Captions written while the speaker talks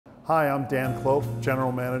Hi, I'm Dan Kloak,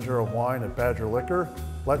 General Manager of Wine at Badger Liquor.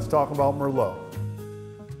 Let's talk about Merlot.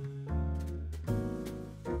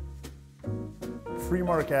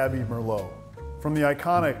 Freemark Abbey Merlot. From the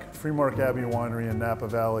iconic Freemark Abbey winery in Napa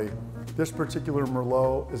Valley, this particular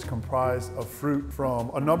Merlot is comprised of fruit from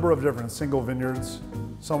a number of different single vineyards,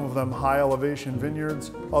 some of them high elevation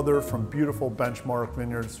vineyards, other from beautiful benchmark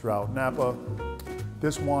vineyards throughout Napa.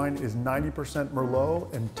 This wine is 90%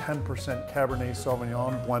 Merlot and 10% Cabernet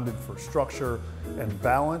Sauvignon blended for structure and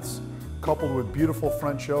balance. Coupled with beautiful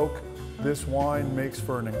French oak, this wine makes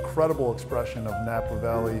for an incredible expression of Napa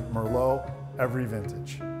Valley Merlot every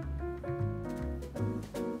vintage.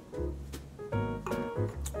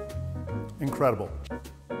 Incredible.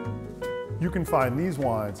 You can find these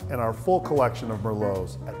wines and our full collection of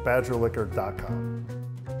Merlots at badgerliquor.com.